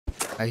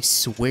I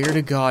swear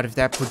to God, if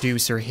that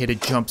producer hit a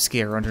jump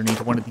scare underneath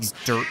one of these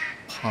dirt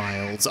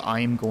piles, I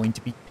am going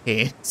to be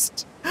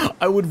pissed.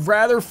 I would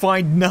rather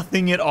find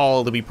nothing at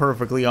all, to be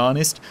perfectly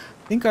honest.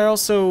 I think I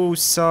also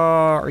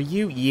saw... Are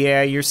you?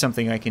 Yeah, you're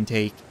something I can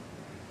take.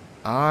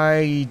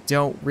 I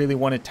don't really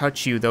want to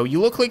touch you, though. You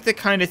look like the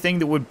kind of thing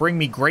that would bring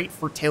me great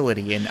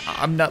fertility, and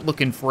I'm not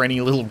looking for any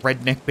little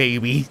redneck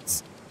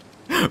babies.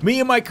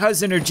 Me and my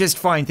cousin are just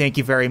fine, thank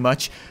you very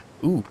much.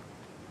 Ooh.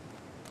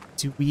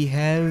 Do we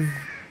have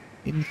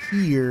in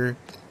here?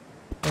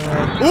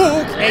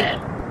 Ooh, okay.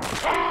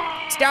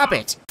 Stop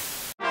it.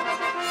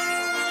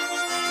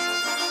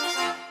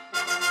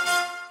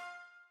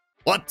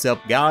 What's up,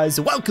 guys?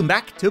 Welcome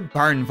back to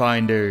Barn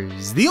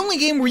Finders, the only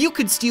game where you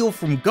could steal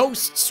from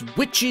ghosts,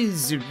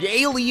 witches,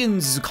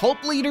 aliens,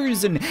 cult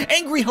leaders, and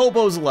angry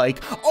hobos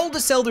alike, all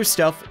to sell their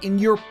stuff in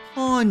your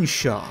pawn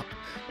shop.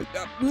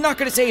 I'm not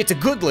gonna say it's a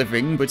good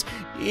living, but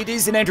it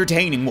is an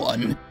entertaining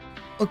one.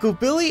 Uncle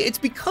Billy, it's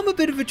become a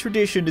bit of a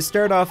tradition to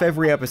start off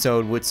every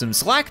episode with some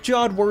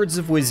slack-jawed words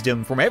of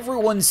wisdom from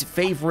everyone's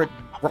favorite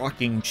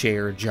rocking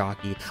chair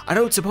jockey. I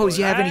don't suppose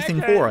you have anything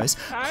for us.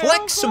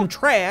 Collect some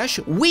trash,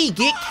 we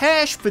get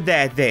cash for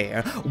that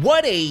there.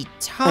 What a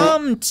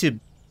time to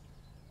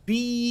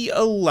be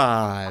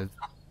alive.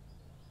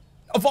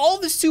 Of all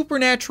the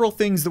supernatural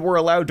things that we're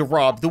allowed to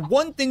rob, the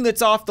one thing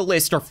that's off the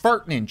list are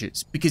fart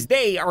ninjas, because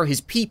they are his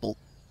people.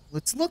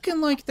 It's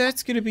looking like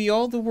that's gonna be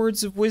all the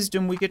words of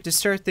wisdom we get to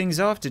start things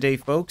off today,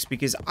 folks,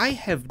 because I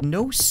have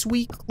no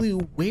sweet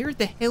clue where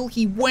the hell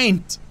he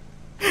went.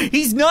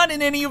 He's not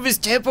in any of his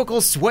typical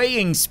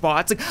swaying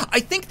spots. Like, I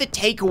think the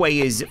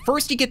takeaway is,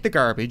 first you get the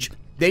garbage,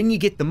 then you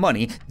get the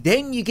money,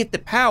 then you get the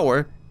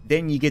power,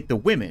 then you get the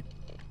women.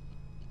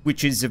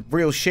 Which is a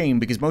real shame,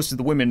 because most of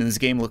the women in this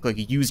game look like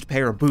a used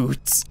pair of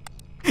boots.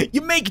 You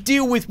make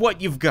do with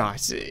what you've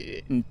got.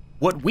 And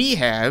what we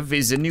have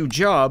is a new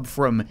job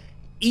from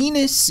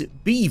Enos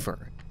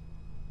Beaver.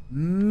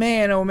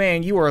 Man, oh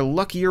man, you are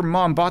lucky your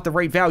mom bought the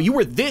right valve. You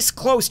were this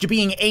close to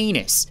being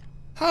anus.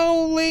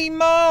 Holy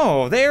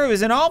mo! There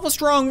is an awful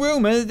strong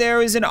rumor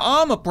there is an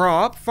armor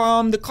prop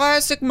from the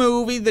classic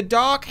movie The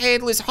Dark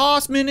Headless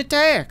Horseman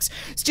Attacks.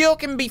 Still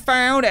can be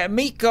found at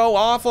Miko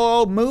Awful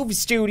Old Movie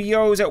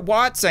Studios at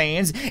White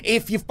Sands.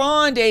 If you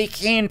find it,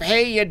 can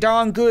pay you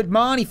darn good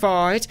money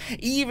for it,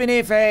 even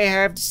if I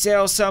have to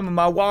sell some of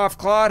my wife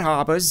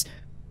clodhoppers.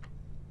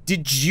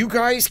 Did you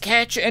guys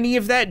catch any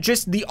of that?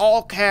 Just the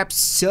all caps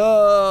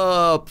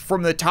sup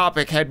from the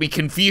topic had me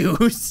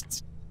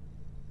confused.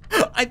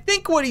 I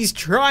think what he's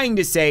trying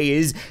to say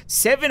is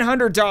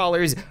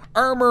 $700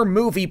 armor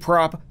movie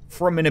prop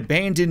from an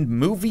abandoned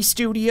movie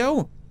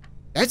studio?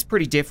 That's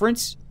pretty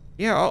different.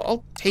 Yeah,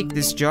 I'll take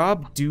this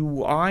job.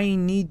 Do I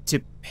need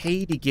to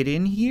pay to get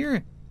in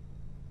here?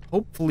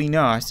 Hopefully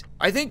not.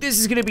 I think this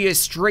is gonna be a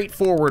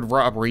straightforward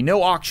robbery,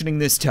 no auctioning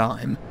this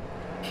time.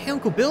 Hey,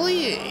 Uncle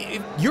Billy,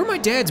 if you're my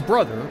dad's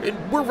brother,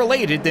 and we're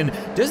related, then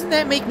doesn't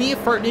that make me a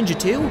fart ninja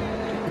too?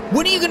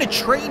 When are you gonna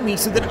train me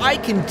so that I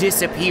can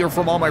disappear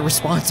from all my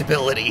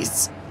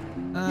responsibilities?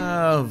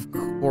 Of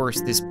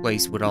course this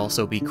place would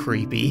also be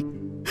creepy.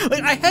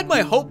 Like, I had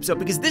my hopes up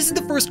because this is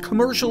the first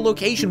commercial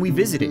location we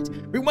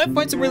visited. We might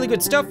find some really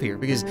good stuff here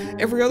because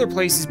every other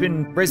place has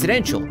been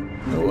residential.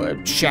 Oh,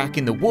 a shack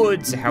in the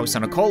woods, a house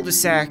on a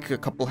cul-de-sac, a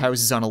couple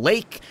houses on a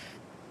lake.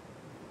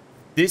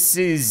 This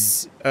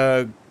is,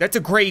 that's a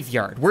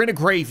graveyard. We're in a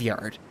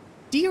graveyard.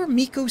 Dear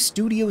Miko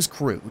Studios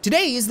crew,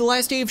 today is the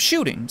last day of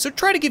shooting, so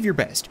try to give your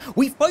best.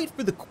 We fight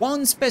for the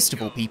Kwan's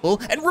Festival,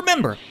 people, and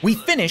remember, we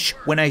finish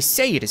when I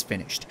say it is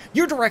finished.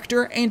 Your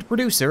director and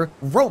producer,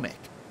 Romic.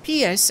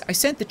 P.S. I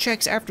sent the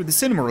checks after the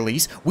cinema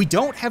release. We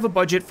don't have a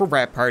budget for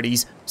rap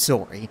parties.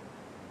 Sorry.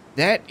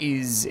 That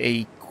is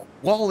a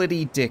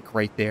quality dick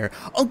right there.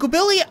 Uncle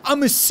Billy,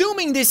 I'm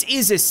assuming this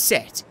is a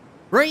set,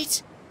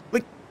 right?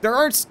 Like, there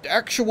aren't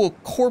actual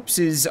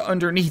corpses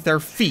underneath our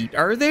feet,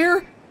 are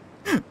there?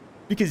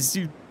 Because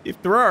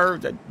if there are,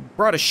 I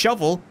brought a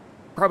shovel.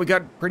 Probably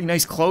got pretty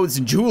nice clothes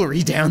and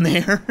jewelry down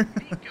there.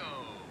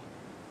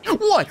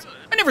 What?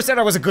 I never said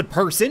I was a good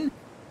person.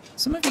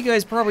 Some of you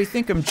guys probably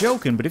think I'm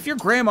joking, but if your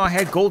grandma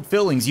had gold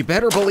fillings, you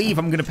better believe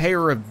I'm gonna pay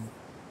her a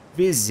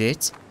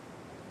visit.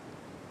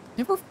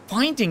 Never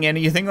finding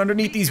anything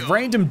underneath these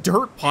random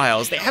dirt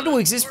piles. They have to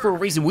exist for a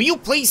reason. Will you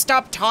please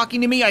stop talking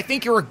to me? I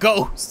think you're a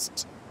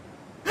ghost.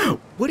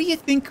 What do you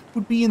think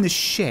would be in the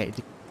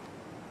shed?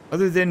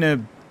 Other than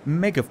a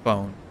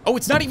megaphone. Oh,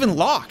 it's not even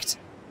locked.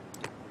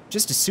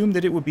 Just assumed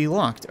that it would be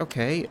locked.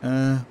 Okay,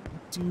 what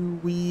do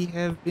we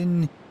have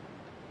in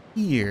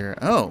here?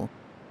 Oh,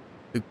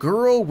 the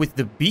girl with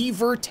the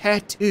beaver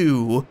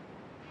tattoo.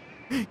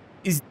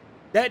 Is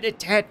that a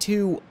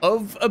tattoo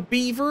of a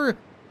beaver?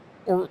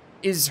 Or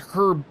is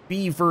her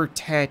beaver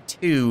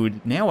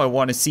tattooed? Now I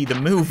want to see the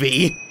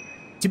movie.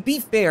 To be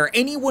fair,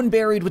 anyone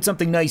buried with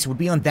something nice would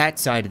be on that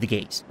side of the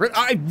gate.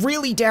 I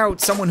really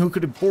doubt someone who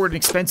could afford an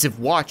expensive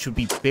watch would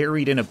be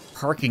buried in a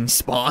parking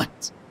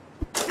spot.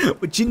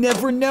 But you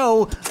never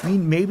know. I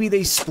mean, maybe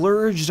they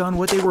splurged on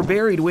what they were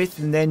buried with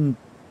and then,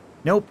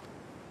 nope,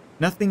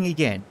 nothing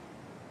again.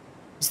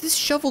 Is this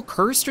shovel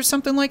cursed or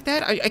something like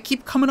that? I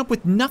keep coming up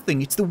with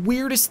nothing. It's the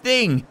weirdest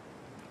thing.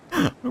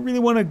 I don't really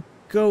want to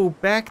go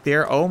back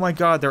there. Oh my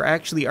god, there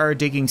actually are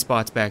digging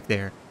spots back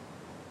there.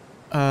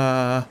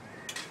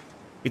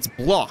 It's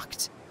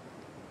blocked.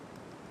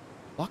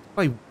 Blocked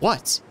by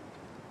what?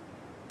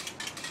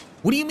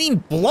 What do you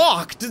mean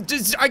blocked?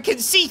 I can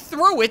see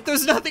through it.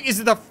 There's nothing.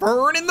 Is the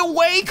fern in the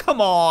way?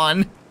 Come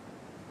on.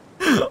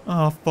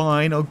 Oh,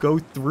 fine. I'll go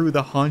through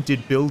the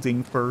haunted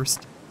building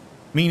first.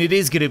 I mean, it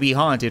is gonna be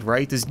haunted,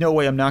 right? There's no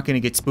way I'm not gonna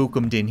get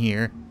spookumed in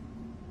here.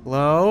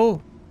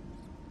 Hello?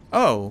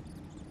 Oh.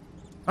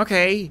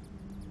 Okay.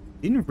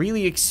 Didn't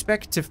really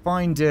expect to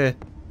find a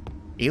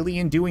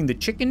alien doing the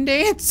chicken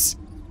dance.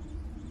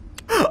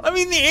 I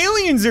mean, the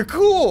aliens are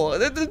cool.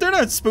 They're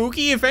not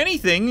spooky, if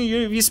anything.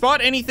 If you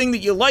spot anything that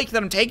you like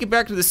that I'm taking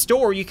back to the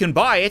store, you can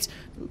buy it.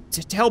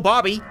 Tell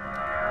Bobby.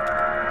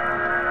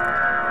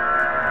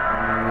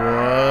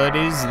 What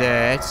is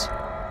that?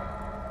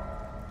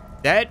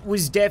 That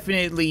was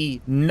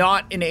definitely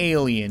not an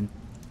alien.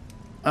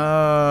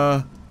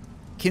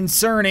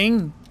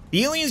 Concerning.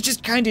 The aliens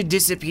just kind of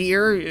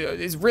disappear.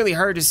 It's really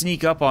hard to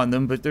sneak up on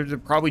them, but they're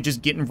probably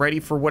just getting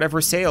ready for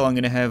whatever sale I'm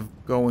gonna have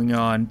going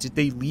on. Did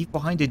they leave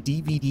behind a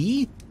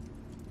DVD?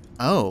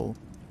 Oh.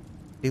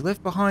 They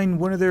left behind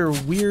one of their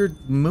weird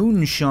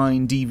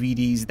moonshine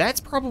DVDs.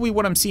 That's probably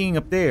what I'm seeing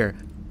up there.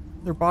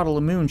 Another bottle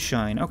of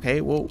moonshine. Okay,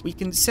 well, we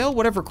can sell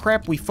whatever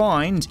crap we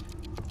find.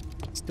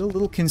 Still a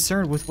little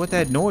concerned with what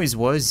that noise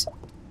was.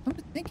 Come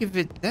to think of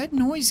it, that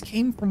noise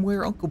came from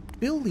where Uncle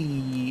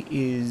Billy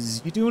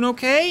is. You doing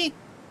okay?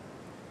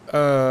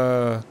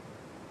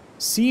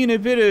 Seeing a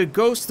bit of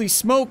ghostly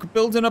smoke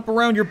building up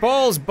around your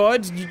balls,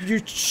 bud. You're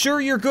sure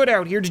you're good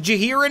out here? Did you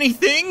hear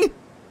anything?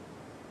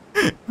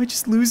 Am I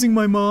just losing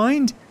my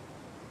mind?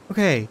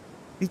 Okay,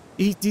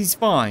 he's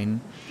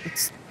fine.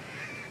 Let's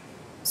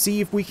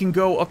see if we can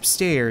go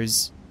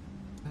upstairs.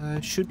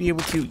 Should be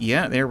able to.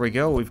 Yeah, there we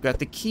go. We've got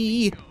the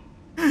key.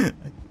 I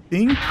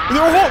think.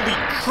 Holy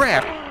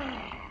crap!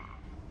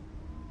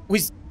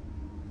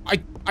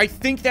 I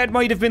think that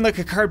might have been like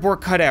a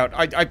cardboard cutout.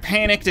 I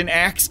panicked and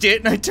axed it,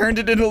 and I turned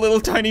it into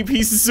little tiny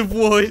pieces of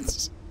wood.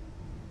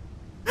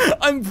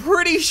 I'm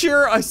pretty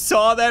sure I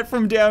saw that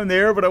from down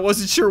there, but I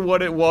wasn't sure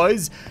what it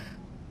was.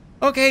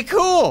 Okay,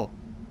 cool.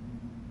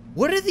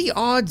 What are the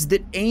odds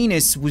that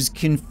Anus was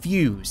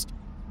confused?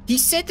 He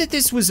said that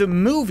this was a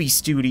movie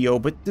studio,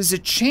 but there's a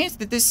chance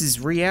that this is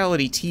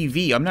reality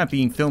TV. I'm not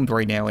being filmed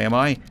right now, am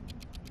I?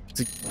 It's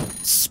like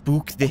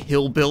Spook the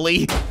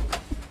Hillbilly.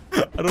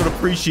 I don't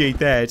appreciate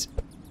that.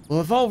 Well,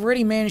 I've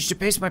already managed to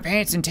piss my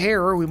pants in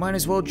terror, we might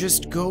as well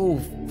just go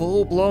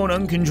full-blown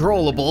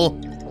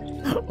uncontrollable.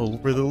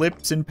 Over the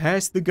lips and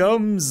past the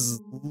gums.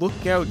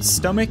 Look out,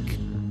 stomach.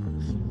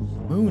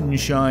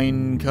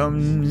 Moonshine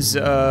comes,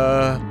 We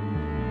got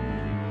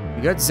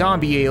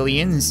zombie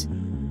aliens.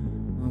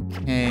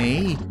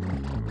 Okay. Is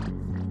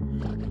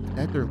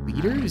that their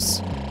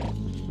leaders?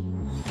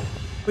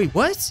 Wait,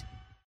 what?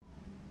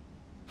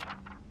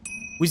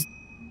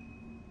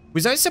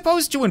 Was I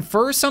supposed to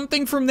infer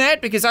something from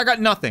that? Because I got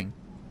nothing.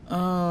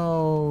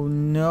 Oh,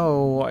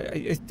 no.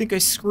 I think I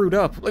screwed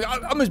up. Like,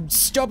 I'm a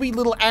stubby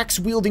little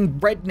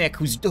axe-wielding redneck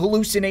who's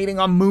hallucinating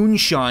on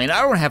moonshine.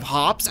 I don't have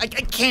hops. I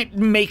can't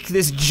make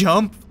this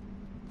jump.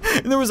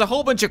 And there was a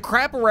whole bunch of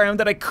crap around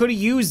that I could have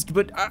used,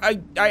 but I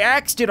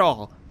axed it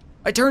all.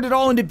 I turned it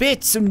all into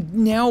bits, and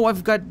now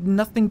I've got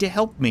nothing to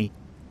help me.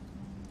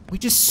 We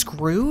just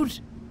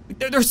screwed?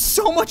 There's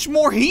so much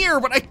more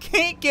here, but I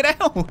can't get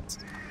out.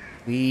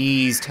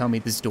 Please tell me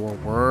this door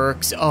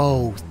works.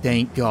 Oh,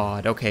 thank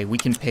God. Okay, we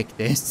can pick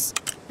this.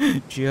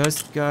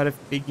 Just gotta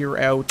figure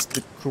out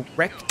the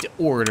correct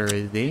order.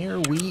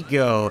 There we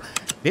go.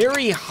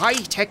 Very high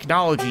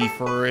technology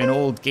for an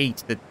old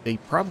gate that they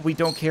probably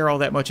don't care all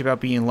that much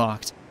about being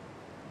locked.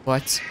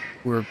 But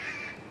we're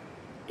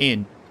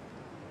in.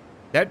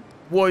 That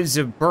was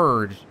a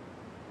bird,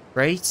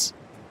 right?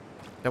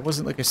 That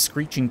wasn't like a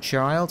screeching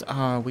child.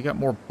 We got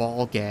more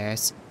ball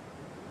gas.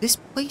 This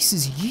place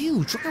is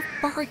huge. Look how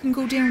far I can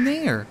go down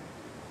there.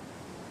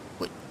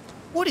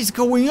 What is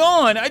going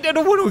on? I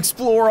don't want to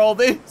explore all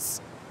this.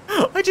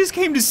 I just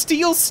came to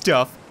steal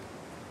stuff.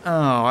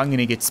 Oh, I'm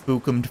gonna get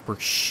spookumed for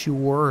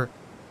sure.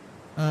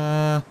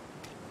 What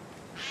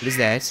is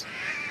that? Is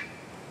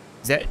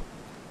that...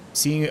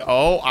 Seeing...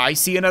 Oh, I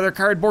see another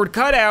cardboard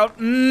cutout.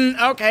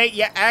 Okay,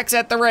 yeah, axe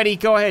at the ready.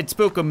 Go ahead,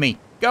 spookum me.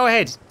 Go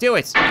ahead, do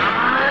it.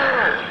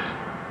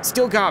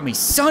 Still got me.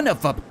 Son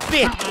of a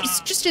bitch!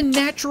 It's just a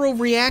natural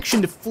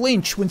reaction to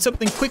flinch when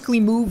something quickly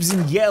moves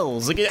and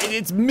yells. Like,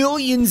 it's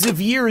millions of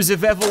years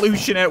of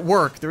evolution at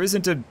work. There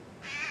isn't a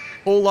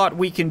whole lot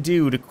we can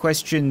do to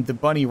question the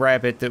bunny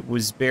rabbit that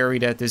was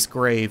buried at this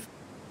grave.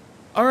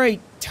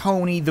 Alright,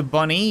 Tony the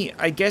bunny,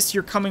 I guess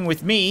you're coming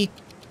with me.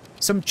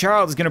 Some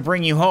child is gonna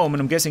bring you home,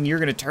 and I'm guessing you're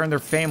gonna turn their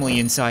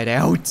family inside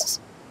out.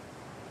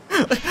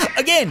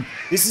 Again,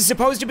 this is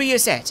supposed to be a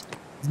set.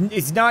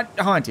 It's not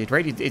haunted,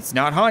 right? It's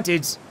not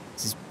haunted.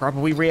 This is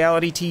probably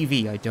reality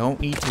TV. I don't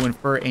need to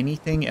infer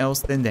anything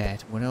else than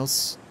that. What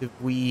else have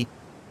we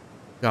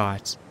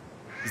got?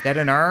 Is that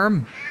an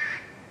arm?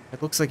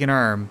 That looks like an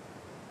arm.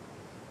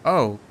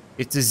 Oh,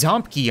 it's a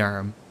zombie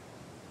arm.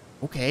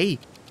 Okay,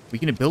 we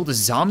gonna build a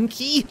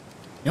zombie?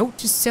 Note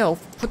to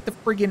self, put the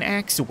friggin'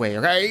 axe away.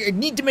 I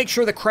need to make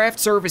sure the craft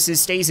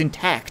services stays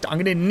intact. I'm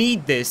gonna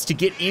need this to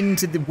get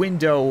into the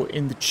window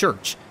in the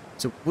church.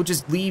 So we'll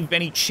just leave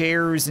any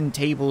chairs and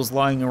tables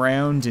lying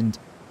around and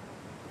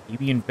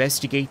maybe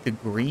investigate the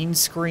green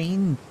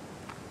screen.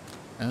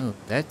 Oh,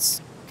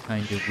 that's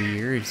kind of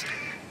weird.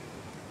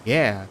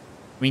 Yeah,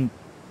 I mean,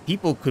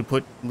 people could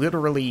put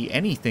literally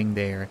anything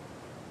there.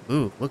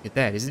 Ooh, look at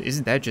that.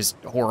 Isn't that just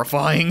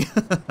horrifying?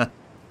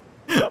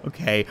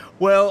 Okay,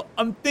 well,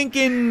 I'm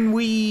thinking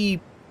we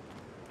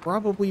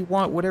probably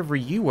want whatever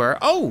you are.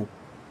 Oh,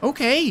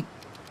 okay.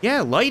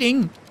 Yeah,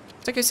 lighting.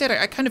 Like I said,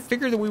 I kind of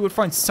figured that we would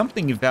find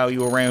something of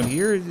value around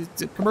here.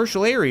 It's a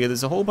commercial area.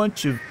 There's a whole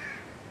bunch of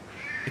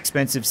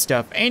expensive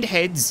stuff. And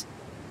heads.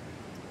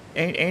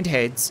 And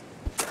heads.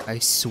 I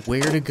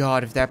swear to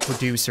God, if that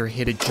producer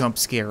hit a jump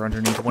scare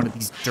underneath one of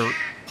these dirt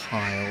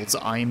piles,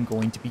 I am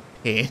going to be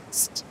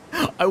pissed.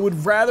 I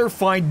would rather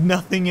find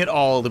nothing at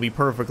all, to be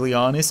perfectly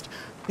honest.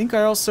 I think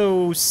I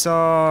also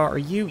saw... Are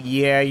you?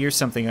 Yeah, you're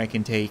something I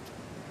can take.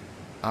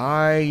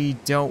 I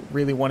don't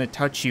really want to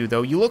touch you,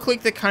 though. You look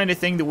like the kind of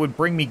thing that would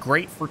bring me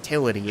great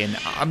fertility, and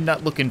I'm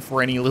not looking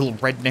for any little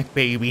redneck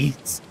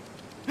babies.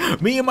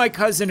 Me and my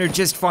cousin are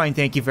just fine,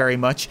 thank you very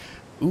much.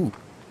 Ooh.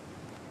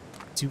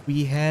 What do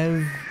we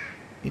have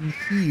in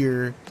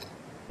here?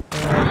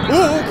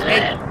 Ooh,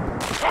 hey!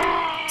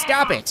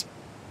 Stop it!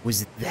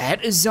 Was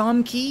that a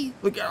zombie?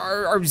 Like,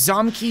 are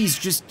zombies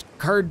just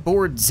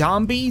cardboard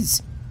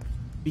zombies?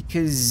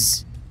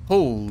 Because,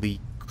 holy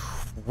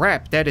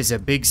crap, that is a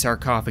big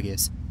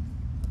sarcophagus.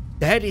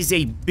 That is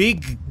a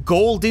big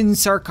golden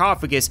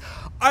sarcophagus.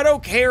 I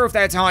don't care if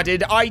that's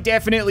haunted, I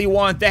definitely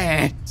want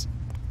that.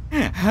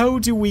 How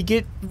do we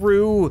get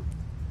through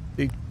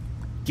the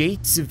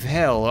gates of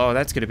hell? Oh,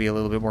 that's gonna be a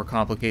little bit more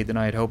complicated than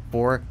I had hoped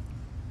for.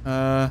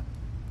 Yeah,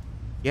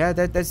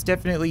 that's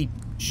definitely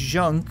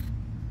junk.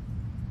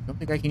 Don't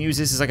think I can use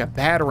this as like a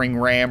battering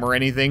ram or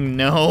anything,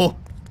 no.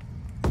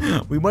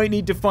 We might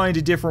need to find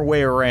a different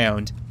way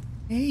around.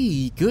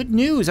 Hey, good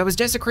news. I was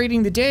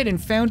desecrating the dead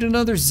and found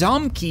another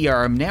zombie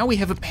arm. Now we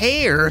have a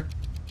pair.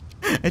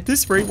 At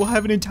this rate, we'll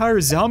have an entire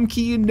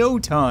zombie in no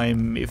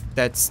time, if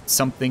that's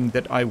something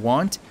that I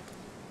want.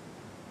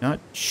 Not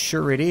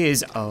sure it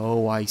is.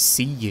 Oh, I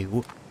see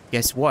you.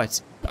 Guess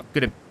what? I'm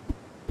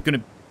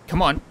gonna,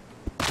 come on.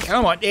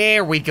 Come on,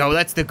 there we go.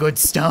 That's the good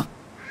stuff.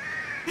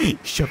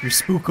 Shove your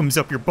spookums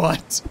up your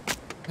butt.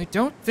 I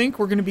don't think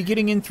we're gonna be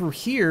getting in through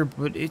here,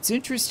 but it's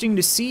interesting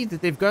to see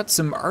that they've got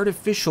some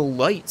artificial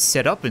light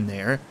set up in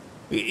there.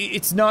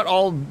 It's not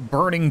all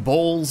burning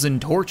bowls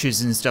and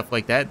torches and stuff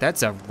like that.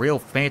 That's a real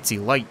fancy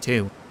light,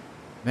 too.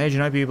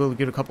 Imagine I'd be able to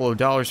get a couple of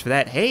dollars for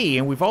that. Hey,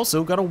 and we've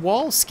also got a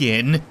wall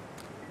skin.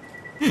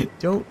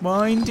 Don't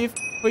mind if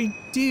I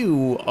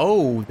do.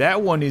 Oh,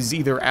 that one is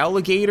either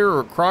alligator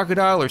or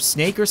crocodile or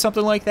snake or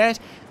something like that.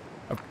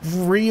 I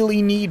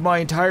really need my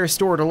entire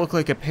store to look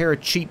like a pair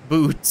of cheap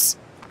boots.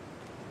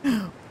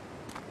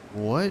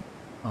 What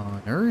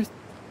on earth?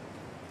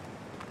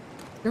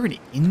 Is there an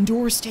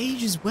indoor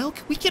stage as well?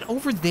 Can we get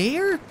over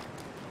there?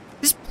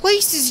 This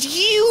place is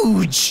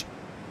huge!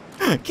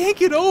 Can't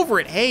get over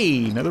it.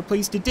 Hey, another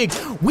place to dig.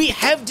 We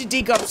have to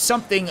dig up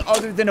something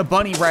other than a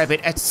bunny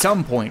rabbit at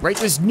some point, right?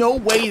 There's no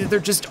way that they're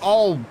just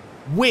all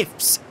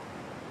whiffs.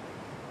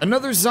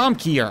 Another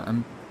zombie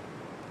arm.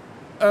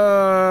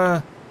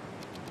 I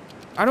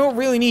don't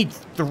really need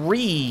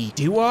 3,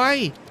 do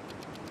I?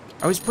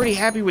 I was pretty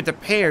happy with the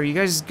pair. You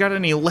guys got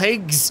any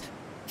legs?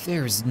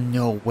 There's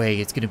no way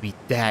it's gonna be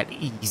that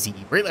easy.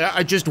 Really,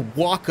 I just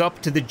walk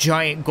up to the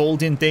giant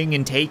golden thing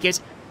and take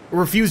it? I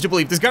refuse to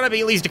believe. There's gotta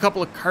be at least a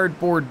couple of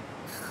cardboard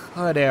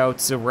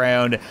cutouts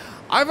around.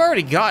 I've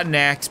already got an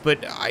axe,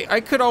 but I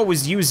could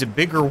always use a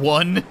bigger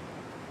one.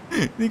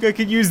 Think I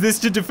could use this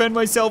to defend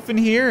myself in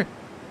here?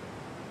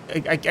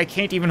 I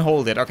can't even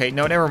hold it. Okay,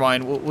 no, never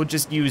mind. We'll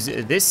just use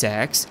this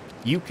axe.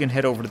 You can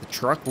head over to the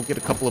truck. We'll get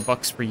a couple of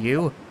bucks for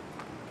you.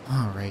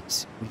 All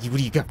right, what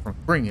do you got from?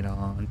 Bring it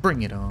on,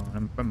 bring it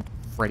on. I'm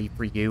ready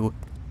for you.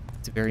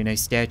 It's a very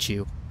nice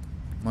statue.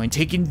 Mind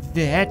taking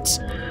that?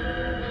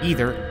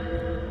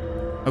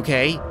 Either.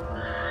 Okay.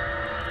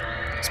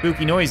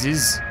 Spooky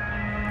noises.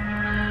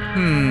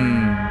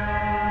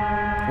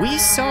 We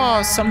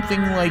saw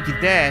something like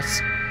that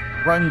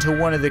run to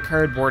one of the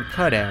cardboard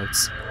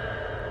cutouts.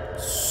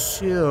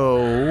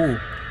 So,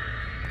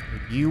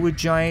 are you a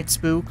giant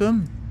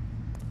spookum?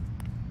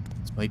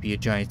 This might be a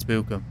giant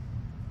spookum.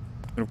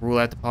 I'm gonna rule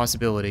out the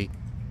possibility.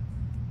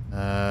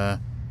 Hello?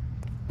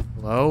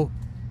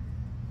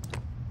 Is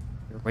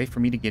there a way for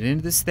me to get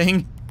into this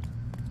thing?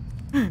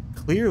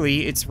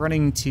 Clearly, it's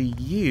running to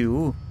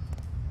you.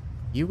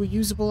 You a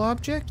usable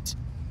object?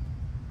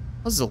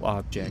 Puzzle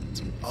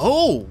object.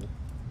 Oh!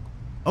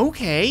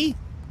 Okay.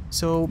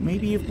 So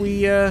maybe if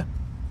we, get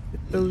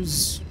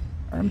those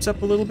arms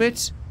up a little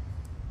bit.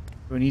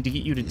 Do I need to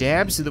get you to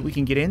dab so that we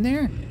can get in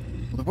there?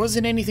 Well, there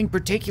wasn't anything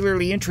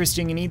particularly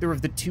interesting in either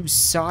of the two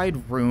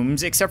side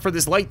rooms, except for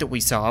this light that we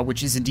saw,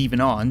 which isn't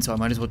even on, so I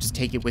might as well just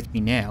take it with me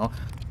now.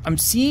 I'm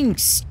seeing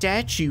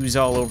statues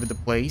all over the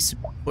place,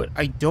 but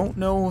I don't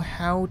know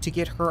how to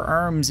get her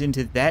arms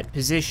into that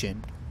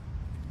position.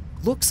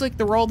 Looks like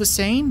they're all the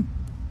same.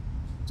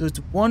 So it's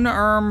one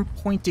arm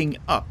pointing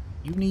up.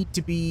 You need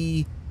to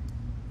be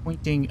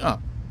pointing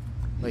up.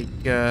 Like,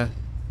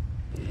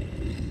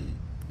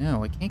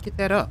 no, I can't get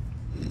that up.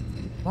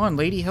 Come on,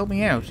 lady, help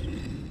me out.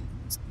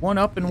 It's one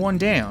up and one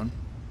down.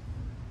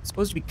 It's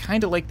supposed to be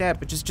kind of like that,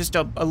 but just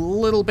a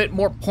little bit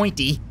more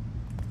pointy.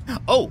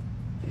 Oh!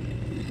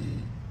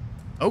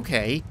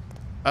 Okay.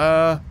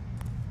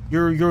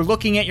 You're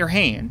looking at your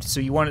hand, so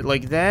you want it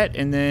like that,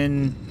 and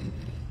then...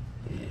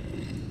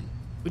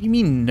 What do you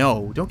mean,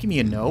 no? Don't give me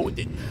a no.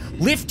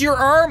 Lift your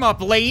arm up,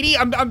 lady!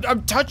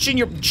 I'm touching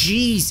your...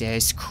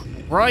 Jesus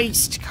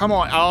Christ, come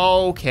on.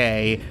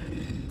 Okay.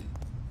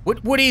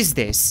 What is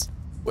this?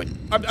 What?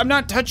 I'm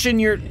not touching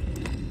your...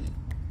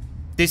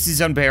 This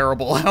is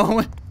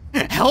unbearable.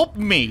 Help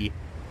me!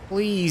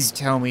 Please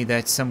tell me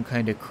that's some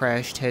kind of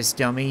crash test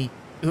dummy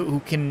who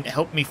can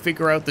help me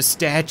figure out the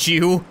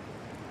statue.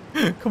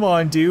 Come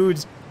on,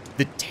 dude.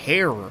 The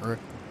terror.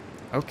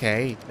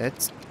 Okay,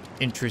 that's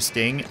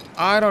interesting.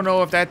 I don't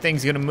know if that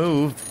thing's gonna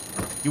move.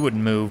 You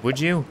wouldn't move, would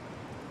you?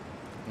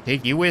 I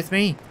take you with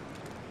me?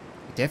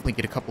 I'd definitely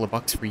get a couple of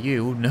bucks for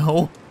you.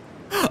 No.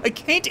 I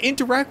can't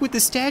interact with the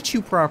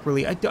statue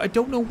properly. I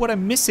don't know what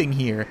I'm missing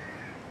here.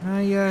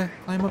 I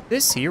climb up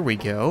this. Here we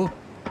go.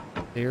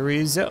 There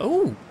is,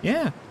 oh,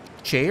 yeah.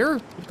 Chair.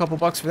 A couple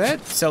bucks for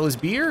that. Sell his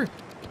beer.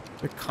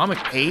 The comic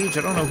page.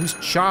 I don't know whose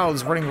child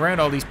is running around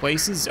all these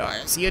places.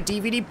 I see a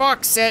DVD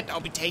box set.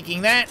 I'll be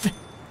taking that.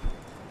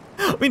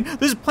 I mean,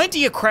 there's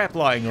plenty of crap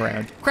lying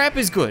around. Crap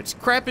is good.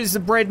 Crap is the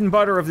bread and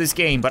butter of this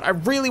game, but I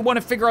really want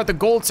to figure out the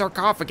gold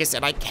sarcophagus,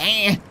 and I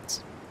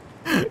can't.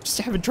 Just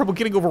having trouble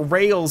getting over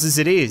rails as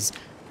it is.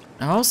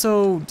 I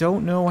also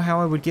don't know how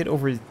I would get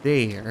over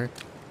there.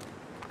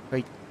 If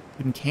I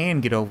even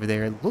can get over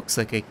there, it looks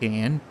like I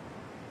can.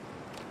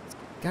 There's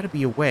gotta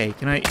be a way.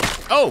 Can I?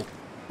 Oh,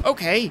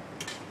 okay.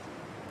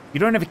 You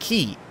don't have a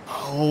key.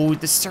 Oh,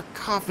 the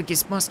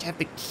sarcophagus must have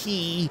the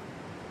key.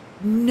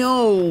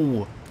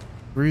 No.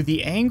 Through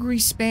the angry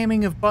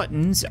spamming of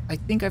buttons, I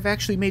think I've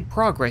actually made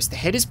progress. The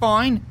head is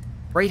fine.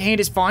 Right hand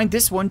is fine.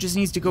 This one just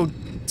needs to go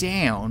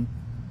down.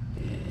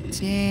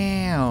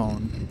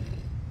 Down.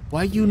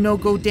 Why you no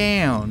go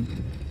down?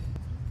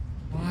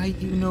 Why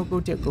you no go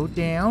down? Go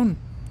down.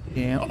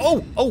 Down.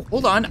 Oh,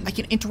 hold on. I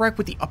can interact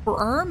with the upper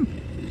arm?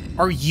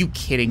 Are you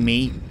kidding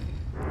me?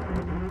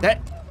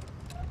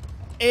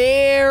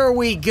 There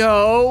we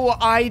go.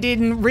 I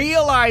didn't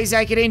realize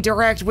I could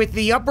interact with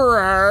the upper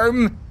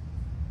arm.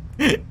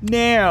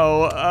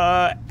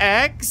 Now,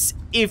 X,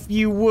 if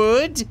you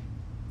would,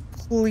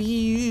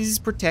 please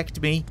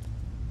protect me.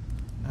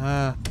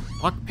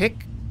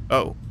 Lockpick?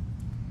 Oh.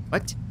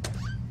 What?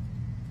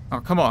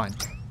 Oh, come on.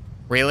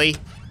 Really?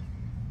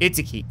 It's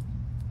a key.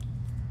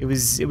 It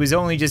was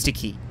only just a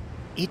key.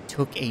 It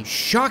took a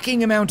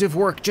shocking amount of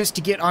work just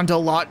to get onto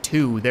lot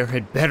 2. There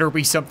had better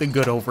be something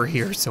good over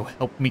here, so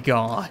help me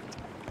God.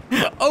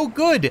 Oh,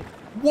 good!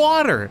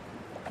 Water!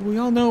 We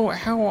all know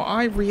how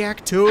I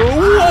react to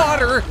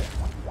water!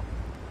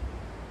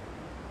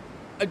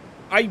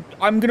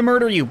 I'm gonna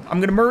murder you. I'm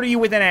gonna murder you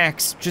with an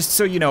axe, just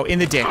so you know, in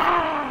the dick.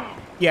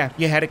 Yeah,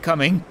 you had it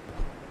coming.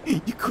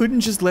 You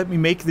couldn't just let me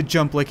make the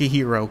jump like a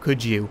hero,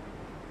 could you?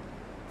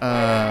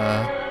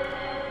 That's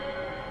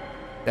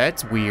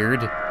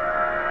weird.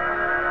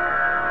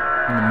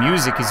 And the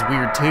music is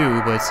weird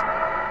too, but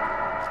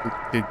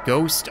the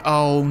ghost,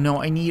 oh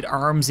no, I need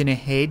arms and a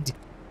head.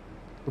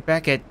 We're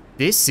back at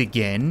this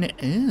again.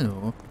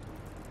 Ew.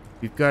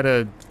 We've got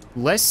a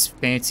less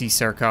fancy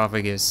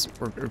sarcophagus,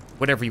 or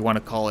whatever you want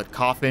to call it,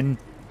 coffin.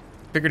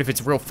 Figured if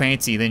it's real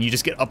fancy, then you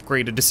just get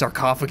upgraded to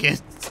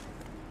sarcophagus.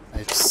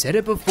 I've said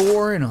it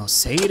before, and I'll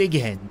say it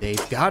again.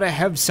 They've gotta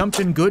have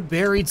something good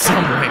buried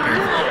somewhere.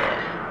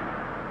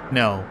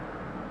 No,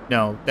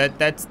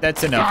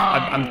 that's enough.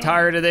 I'm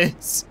tired of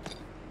this.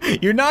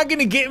 You're not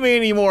gonna get me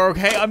anymore,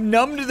 okay? I'm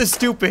numb to the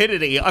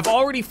stupidity. I've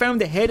already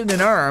found a head and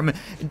an arm.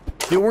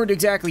 They weren't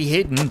exactly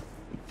hidden.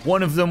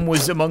 One of them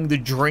was among the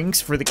drinks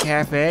for the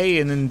cafe,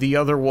 and then the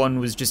other one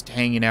was just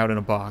hanging out in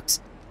a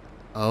box.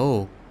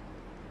 Oh.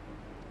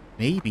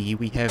 Maybe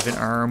we have an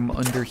arm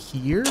under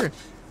here?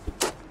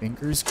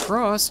 Fingers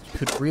crossed.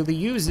 Could really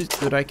use it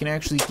so that I can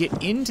actually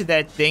get into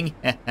that thing.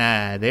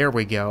 Haha, there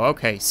we go.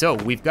 Okay, so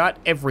we've got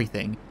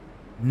everything.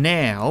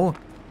 Now,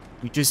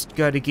 we just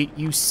gotta get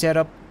you set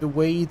up the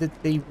way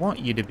that they want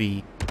you to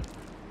be.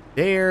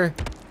 There.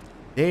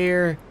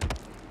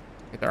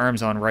 Get the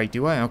arms on right,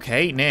 do I?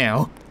 Okay,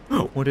 now.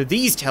 What are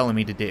these telling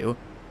me to do?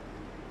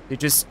 They're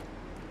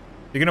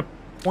gonna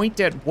point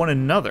at one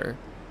another.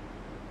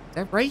 Is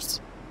that right?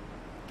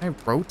 Can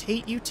I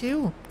rotate you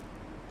two?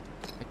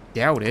 I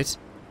doubt it.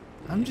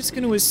 I'm just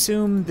gonna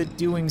assume that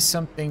doing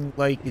something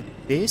like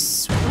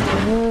this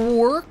will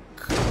work.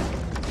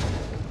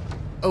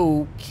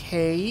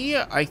 Okay,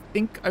 I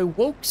think I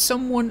woke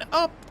someone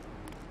up.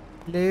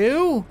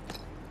 Hello?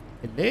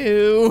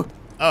 Hello?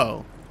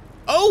 Oh.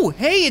 Oh,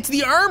 hey, it's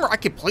the armor. I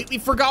completely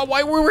forgot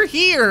why we were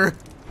here.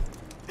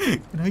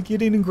 Can I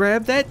get in and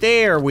grab that?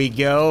 There we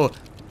go.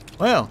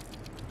 Well,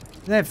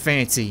 isn't that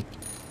fancy?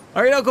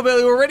 All right, Uncle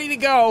Billy, we're ready to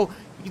go.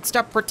 You can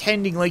stop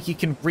pretending like you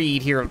can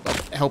read. Here, I'll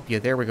help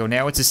you. There we go.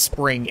 Now it's a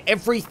spring.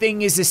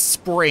 Everything is a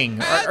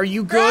spring. Are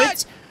you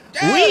good?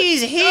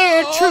 We's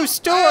here. True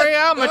story.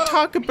 I'ma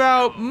talk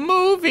about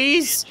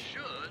movies.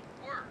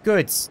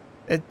 Good.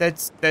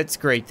 That's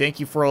great. Thank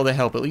you for all the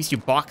help. At least you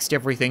boxed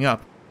everything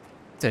up.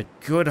 It's a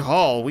good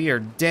haul. We are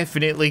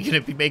definitely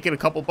gonna be making a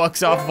couple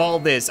bucks off of all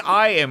this.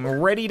 I am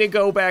ready to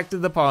go back to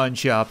the pawn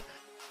shop.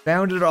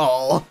 Found it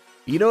all.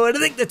 You know what, I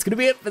think that's gonna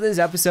be it for this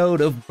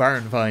episode of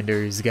Barn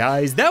Finders,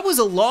 guys. That was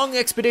a long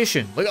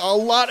expedition, like a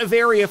lot of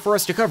area for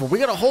us to cover. We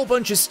got a whole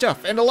bunch of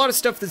stuff, and a lot of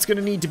stuff that's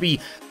gonna need to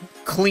be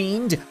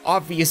cleaned,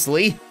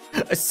 obviously,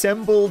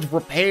 assembled,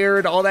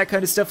 repaired, all that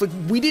kind of stuff. Like,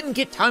 we didn't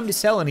get time to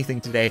sell anything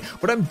today,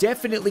 but I'm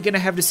definitely gonna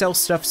have to sell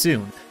stuff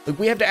soon. Like,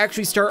 we have to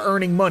actually start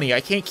earning money.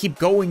 I can't keep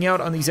going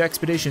out on these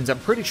expeditions. I'm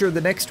pretty sure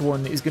the next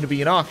one is gonna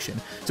be an auction.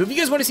 So if you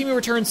guys wanna see me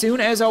return soon,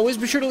 as always,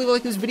 be sure to leave a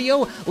like this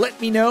video, let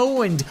me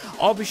know, and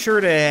I'll be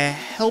sure to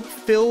help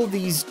fill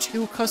these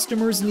 2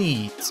 customers'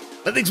 needs.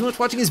 But thanks so much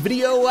for watching this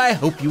video. I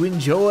hope you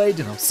enjoyed,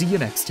 and I'll see you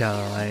next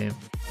time.